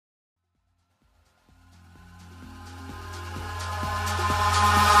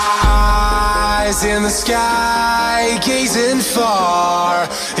Eyes in the sky, gazing far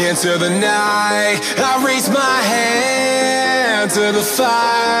into the night. I raise my hand to the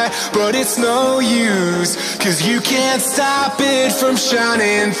fire, but it's no use, 'cause you can't stop it from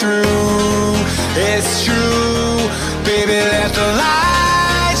shining through. It's true, baby, let the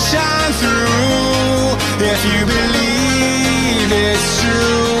light shine through. If you believe it's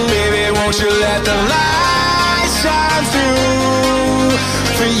true, baby, won't you let the light shine through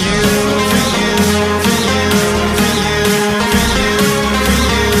for you, for you, for you, for you, for you, for you, for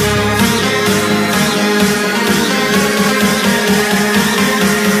you,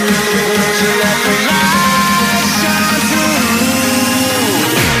 won't you let the light shine through?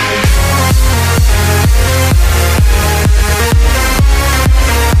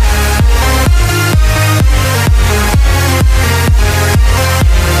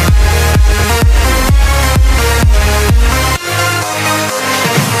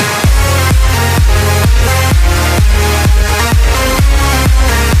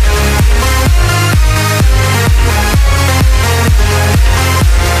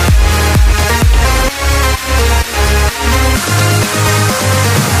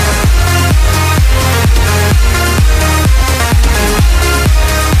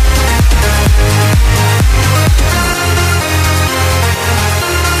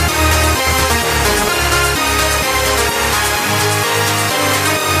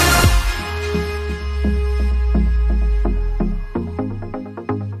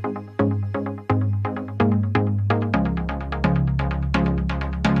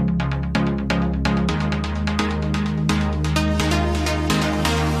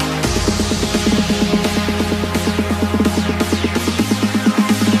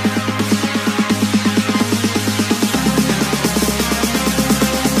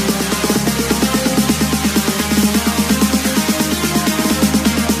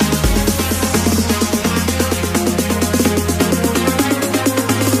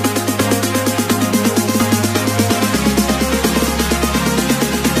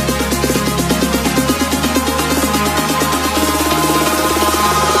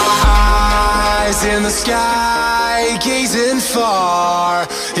 In the sky, gazing far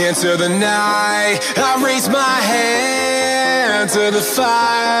into the night. I raise my hand to the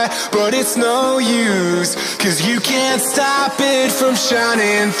fire, but it's no use, 'cause you can't stop it from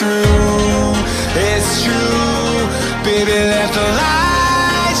shining through. It's true, baby, let the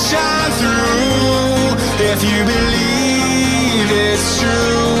light shine through. If you believe it's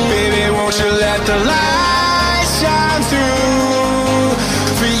true, baby, won't you let the light shine through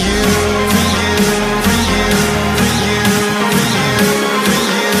for you, for you, for you, for you, for you, for you, for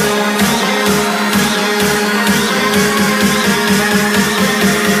you,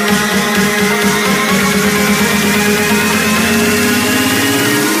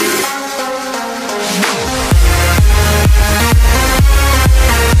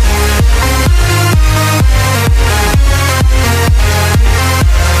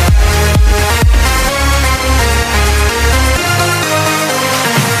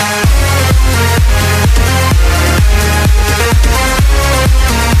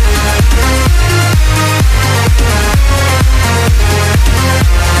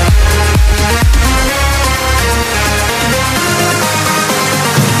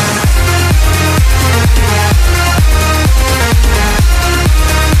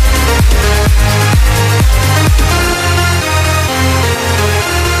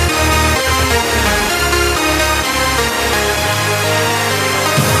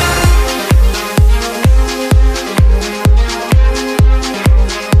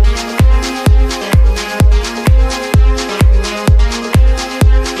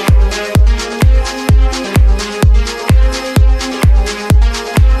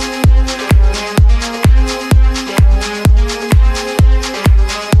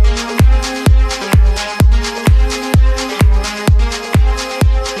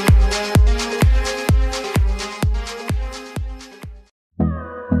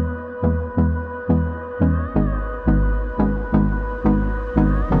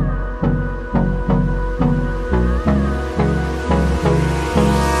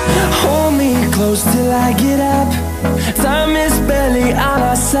 close till I get up. Time is barely on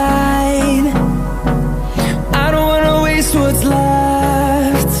our side. I don't wanna waste what's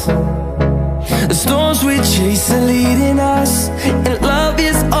left. The storms we chase are leading us, and love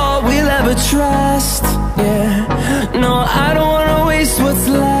is all we'll ever trust. Yeah, no, I don't wanna waste what's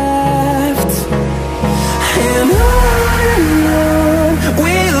left. And on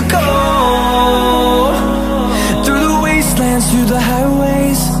we'll go, through the wastelands, through the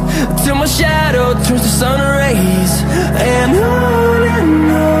highways, till my shadow turns to sun rays. And on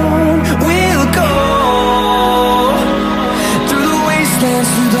we'll go,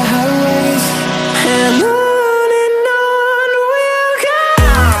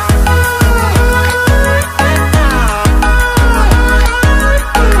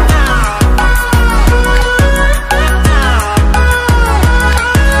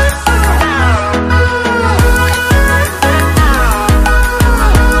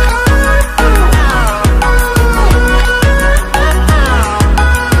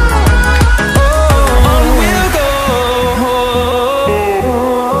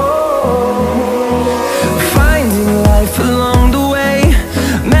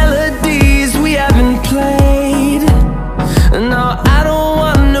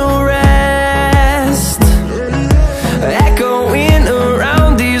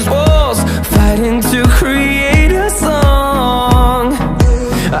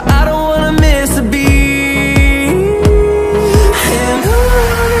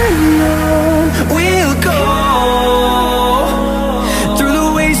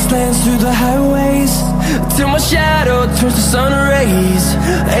 rise,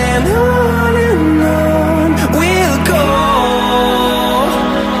 and on we'll go,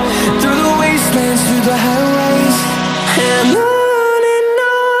 through the wastelands, through the highways, and on.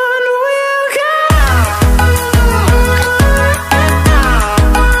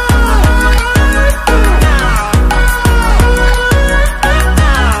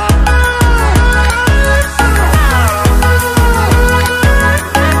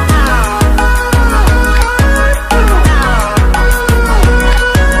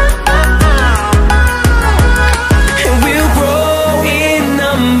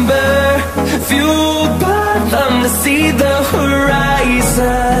 See the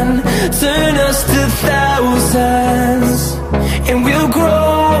horizon, turn us to thousands, and we'll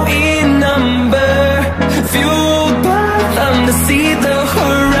grow in number, fueled by them to see the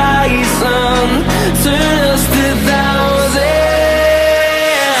horizon, turn us to thousands,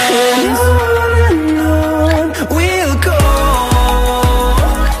 and on we'll go,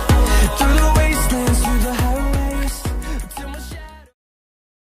 through the wastelands, through the highways, till my shadow.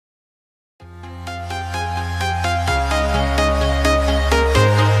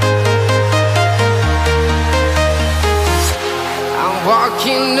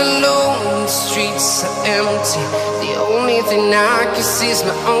 Walking alone, the streets are empty. The only thing I can see is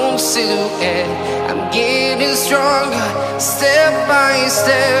my own silhouette. I'm getting stronger, step by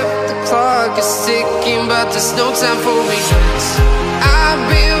step. The clock is ticking, but there's no time for regrets. I've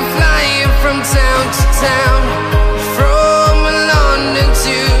been flying from town to town, from London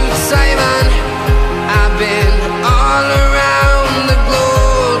to Taiwan. I've been all around the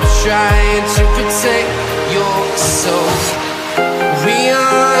globe, trying to protect your soul. We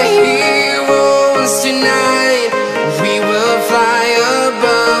are heroes tonight. We will fly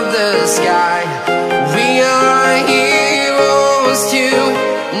above the sky. We are heroes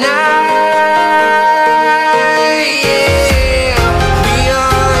tonight. Yeah. We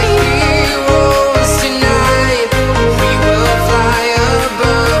are heroes tonight. We will fly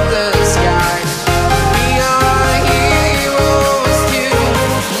above the sky. We are heroes tonight.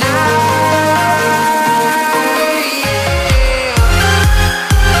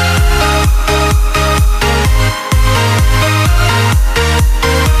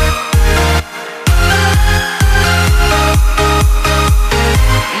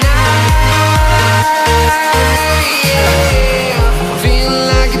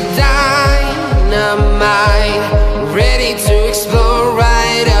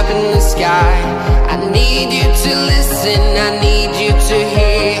 I need you to listen, I need you to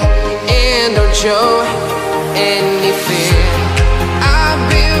hear, and don't show any fear. I've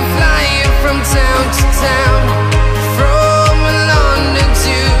been flying from town to town, from London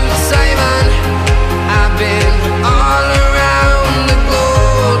to Taiwan. I've been all around the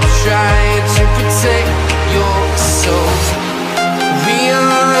globe, trying to protect your soul. We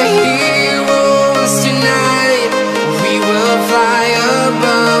are heroes tonight. We will fly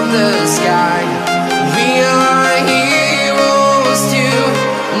above the sky. We are heroes tonight.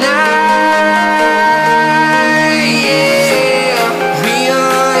 Yeah. We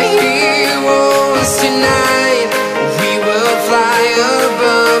are heroes tonight. We will fly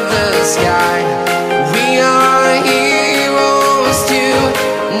above the sky. We are heroes tonight.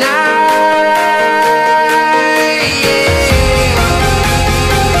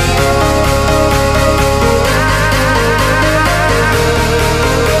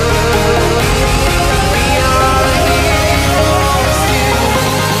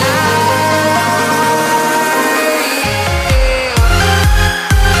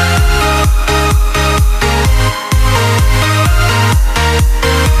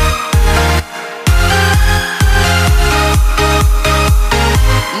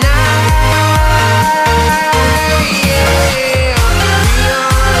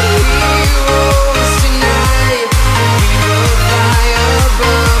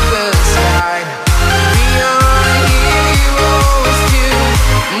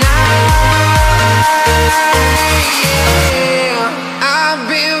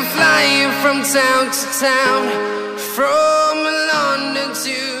 Town to town, from London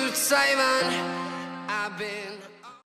to Taiwan.